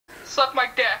Suck my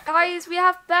dick. Guys, we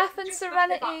have Beth and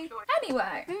Serenity.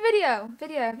 Anyway, video.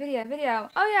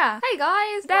 Oh yeah. Hey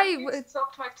guys, Today you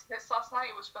sucked my tits last night.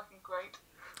 It was fucking great.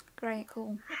 Great,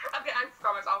 cool. Okay, I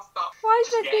promise I'll stop. Why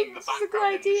did I think this was a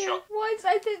good idea? Why did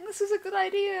I think this was a good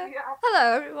idea? Yeah.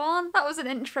 Hello everyone, that was an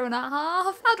intro and a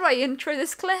half. How do I intro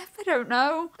this clip? I don't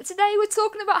know. Today we're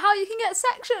talking about how you can get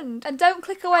sectioned. And don't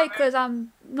click away because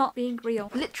I'm not being real.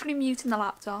 Literally muting the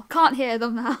laptop. Can't hear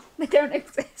them now. They don't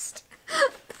exist.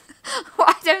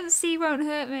 What I don't see won't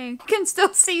hurt me. You can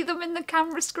still see them in the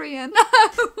camera screen.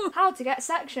 No! How to get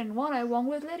section 101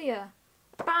 with Lydia.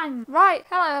 Bang! Right,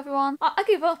 hello everyone. I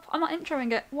give up. I'm not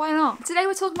introing it. Why not? Today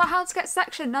we're talking about how to get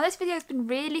sectioned. Now this video has been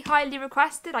really highly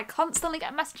requested. I constantly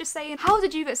get messages saying, how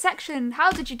did you get sectioned?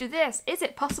 How did you do this? Is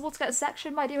it possible to get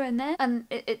sectioned by doing this? And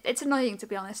it's annoying, to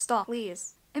be honest. Stop,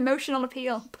 please. Emotional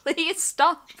appeal. Please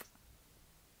stop.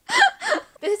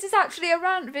 This is actually a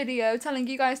rant video telling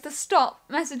you guys to stop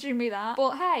messaging me that.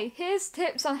 But hey, here's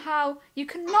tips on how you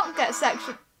cannot get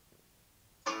sectioned.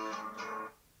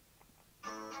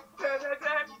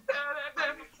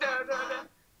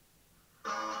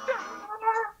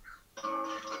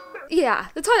 Yeah,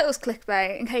 the title's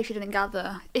clickbait, in case you didn't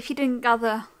gather. If you didn't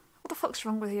gather, what the fuck's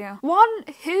wrong with you? One,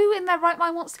 who in their right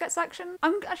mind wants to get sectioned?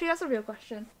 Actually, that's a real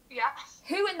question. Yes.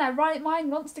 Who in their right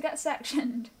mind wants to get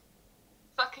sectioned?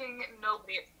 Fucking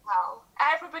nobody at hell.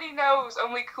 Everybody knows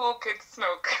only cool kids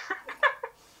smoke.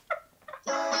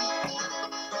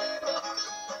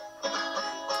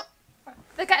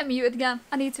 They're getting muted again.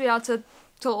 I need to be able to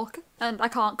talk, and I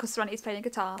can't because Serenity's playing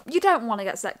guitar. You don't want to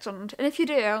get sectioned, and if you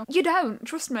do, you don't.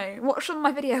 Trust me. Watch some of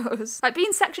my videos. Like,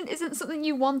 being sectioned isn't something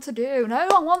you want to do. No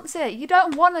one wants it. You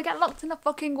don't want to get locked in a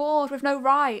fucking ward with no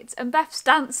rights. And Beth's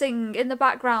dancing in the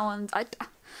background. Can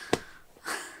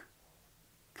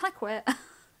I quit?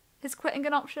 Is quitting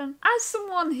an option? As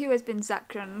someone who has been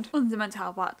sectioned under mental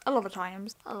health act a lot of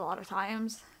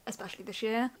times, especially this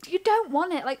year, you don't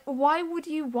want it. Like, why would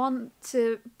you want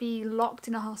to be locked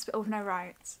in a hospital with no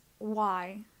rights?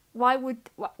 Why?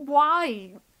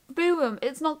 Why? Boom,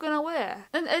 it's not gonna work.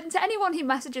 And to anyone who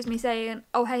messages me saying,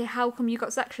 oh hey, how come you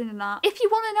got sectioned in that? If you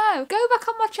want to know, go back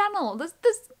on my channel. There's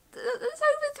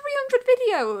over 300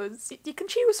 videos you can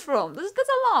choose from. There's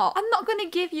a lot. I'm not going to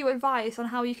give you advice on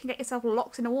how you can get yourself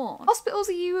locked in a ward. Hospitals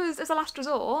are used as a last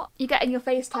resort. You get in your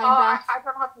FaceTime back. I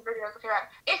don't have some videos. Okay, right.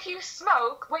 If you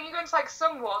smoke, when you go into like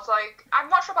some wards, like I'm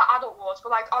not sure about adult wards, but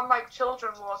like on like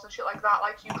children wards and shit like that,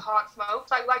 like you can't smoke.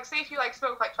 So, like say if you like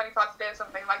smoke like 20 times a day or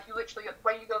something, like you literally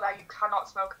when you go there you cannot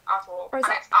smoke at all, and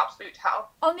it's absolute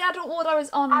hell. On the adult ward I was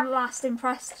on last in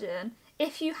Preston,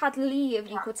 if you had leave,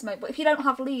 you could smoke, but if you don't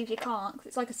have leave, you can't, because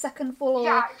it's like a second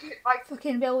floor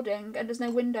fucking building, and there's no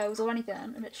windows or anything,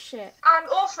 and it's shit. And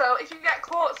also, if you get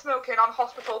caught smoking on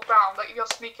hospital ground, like if you're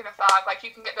sneaking a fag, like you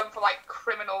can get done for like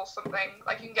criminal something,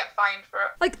 like you can get fined for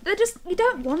it. Like, you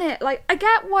don't want it. Like, I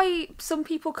get why some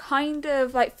people kind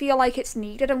of like feel like it's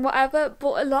needed and whatever,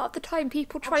 but a lot of the time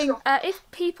people try if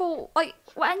people, like,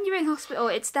 when you're in hospital,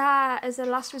 it's there as a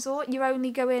last resort. You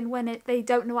only go in when they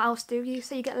don't know what else to do you,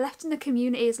 so you get left in the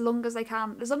community as long as they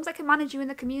can. As long as they can manage you in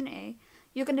the community,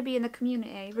 you're going to be in the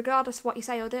community, regardless of what you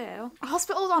say or do.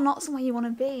 Hospitals are not somewhere you want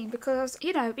to be because,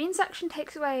 you know, being sectioned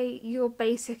takes away your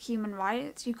basic human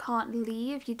rights. You can't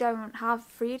leave, you don't have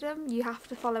freedom, you have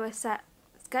to follow a set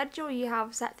schedule, you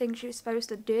have set things you're supposed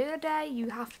to do a day, you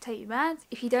have to take your meds.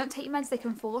 If you don't take your meds, they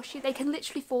can force you. They can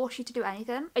literally force you to do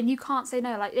anything, and you can't say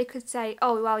no. Like, they could say,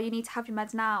 oh, well, you need to have your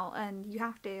meds now, and you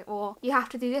have to, or you have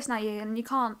to do this now, and you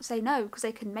can't say no, because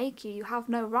they can make you. You have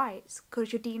no rights,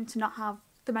 because you're deemed to not have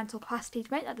the mental capacity to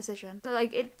make that decision. So,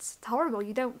 like, it's horrible.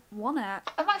 You don't want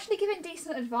it. I'm actually giving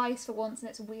decent advice for once, and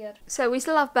it's weird. So we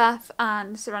still have Beth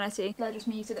and Serenity. They're just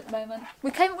muted at the moment.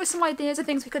 We came up with some ideas of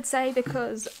things we could say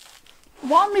because,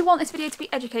 one, we want this video to be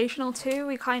educational. Two,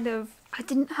 I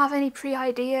didn't have any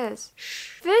pre-ideas.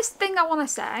 First thing I want to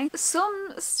say,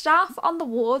 some staff on the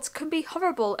wards can be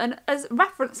horrible, and as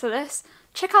reference to this,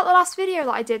 check out the last video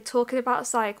that I did talking about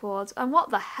psych wards, and what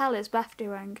the hell is Beth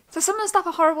doing? So some of the staff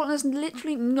are horrible and there's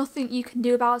literally nothing you can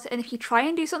do about it, and if you try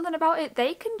and do something about it,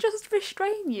 they can just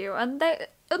restrain you, and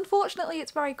unfortunately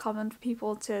it's very common for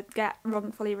people to get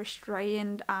wrongfully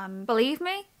restrained, and believe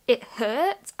me, it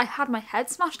hurts. I had my head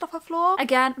smashed off a floor.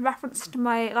 Again, reference to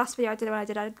my last video I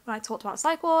did when I talked about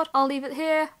psych ward. I'll leave it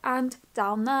here and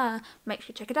down there. Make sure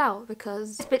you check it out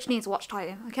because this bitch needs watch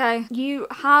time, okay? You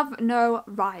have no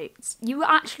rights. You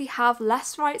actually have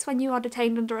less rights when you are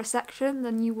detained under a section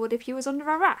than you would if you was under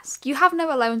arrest. You have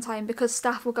no alone time because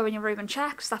staff will go in your room and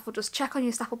check. Staff will just check on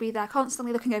you. Staff will be there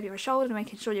constantly looking over your shoulder and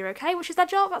making sure you're okay, which is their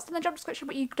job. That's in their job description,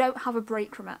 but you don't have a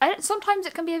break from it. And sometimes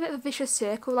it can be a bit of a vicious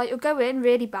circle. Like, you'll go in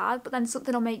really bad bad, but then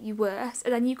something will make you worse,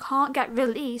 and then you can't get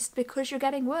released because you're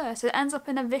getting worse. It ends up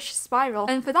in a vicious spiral.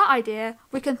 And for that idea,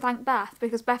 we can thank Beth,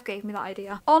 because Beth gave me that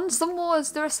idea. On some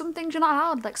wards, there are some things you're not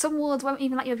allowed. Like, some wards won't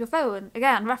even let you have your phone.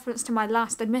 Again, reference to my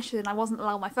last admission, I wasn't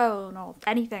allowed my phone or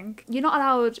anything. You're not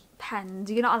allowed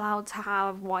pens, you're not allowed to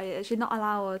have wires, you're not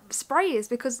allowed sprays,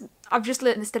 because I've just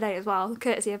learned this today as well,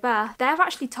 courtesy of Beth. They're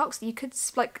actually toxic. You could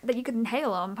that you could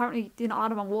inhale them. Apparently, you're not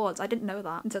allowed them on wards. I didn't know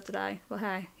that until today. Well,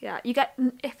 hey, yeah, you get,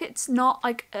 if it's not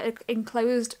like an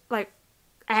enclosed like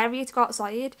area to go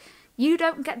outside, you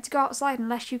don't get to go outside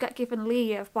unless you get given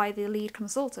leave by the lead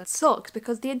consultant. It sucks,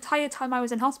 because the entire time I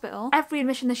was in hospital, every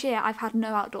admission this year, I've had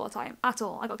no outdoor time at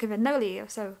all. I got given no leave,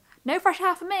 so no fresh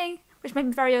air for me, which made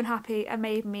me very unhappy and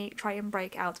made me try and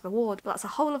break out of a ward. But that's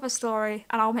a whole other story,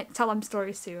 and I'll tell them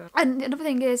stories soon. And another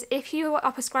thing is, if you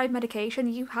are prescribed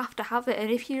medication, you have to have it, and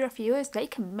if you refuse, they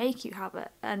can make you have it,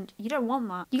 and you don't want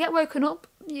that. You get woken up,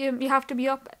 you have to be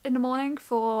up in the morning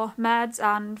for meds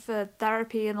and for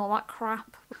therapy and all that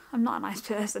crap. I'm not a nice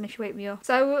person if you wake me up.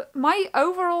 So my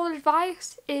overall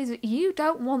advice is you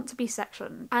don't want to be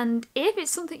sectioned. And if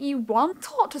it's something you want,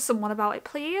 talk to someone about it,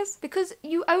 please. Because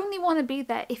you only want to be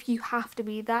there if you have to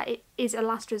be there. It is a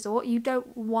last resort. You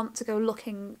don't want to go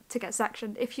looking to get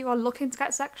sectioned. If you are looking to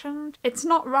get sectioned, it's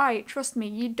not right. Trust me,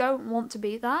 you don't want to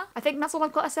be there. I think that's all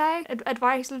I've got to say.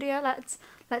 Advice, Lydia.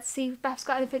 Let's see if Beth's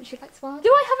got anything she'd like to add. Do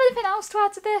I have anything else to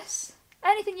add to this?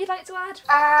 Anything you'd like to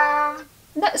add?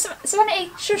 No, Serenity,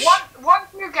 shush. Once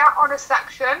you get on a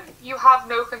section, you have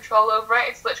no control over it.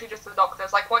 It's literally just the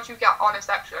doctors. Like, once you get on a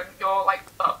section, you're, like,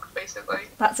 fucked, basically.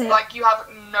 That's it. Like, you have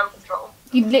no control.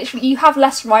 You have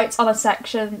less rights on a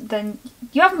section than...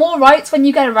 You have more rights when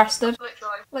you get arrested.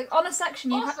 Literally. Like, on a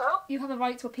section, you have a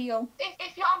right to appeal.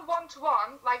 If you're on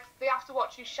one-to-one, like, they have to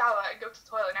watch you shower and go to the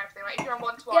toilet and everything. Like, if you're on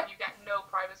one-to-one, you get no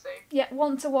privacy. Yeah,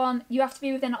 one-to-one, you have to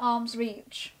be within arm's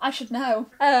reach. I should know.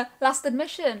 Last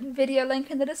admission, video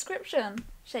link in the description.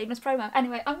 Shameless promo.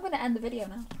 Anyway, I'm going to end the video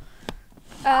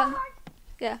now.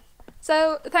 Yeah.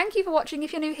 So, thank you for watching.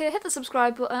 If you're new here, hit the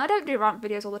subscribe button. I don't do rant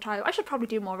videos all the time. I should probably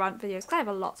do more rant videos, because I have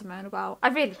a lot to moan about. I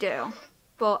really do.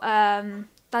 But,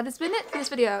 that has been it for this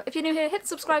video. If you're new here, hit the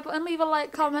subscribe button, leave a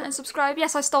like, comment, and subscribe.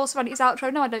 Yes, I stole Serenity's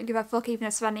outro. No, I don't give a fuck, even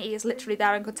if Serenity is literally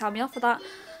there and could tell me off for that.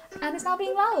 And it's now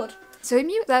being loud. So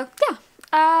mute, though.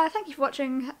 Yeah. Thank you for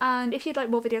watching, and if you'd like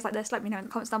more videos like this, let me know in the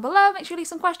comments down below. Make sure you leave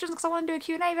some questions, because I want to do a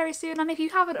Q&A very soon, and if you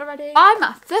haven't already, I'm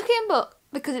a fucking book,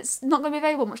 because it's not going to be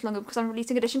available much longer, because I'm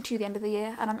releasing edition 2 the end of the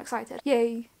year, and I'm excited.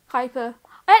 Yay. Hyper.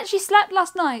 I actually slept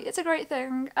last night. It's a great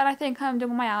thing, and I think I'm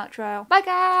doing my outro. Bye,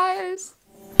 guys!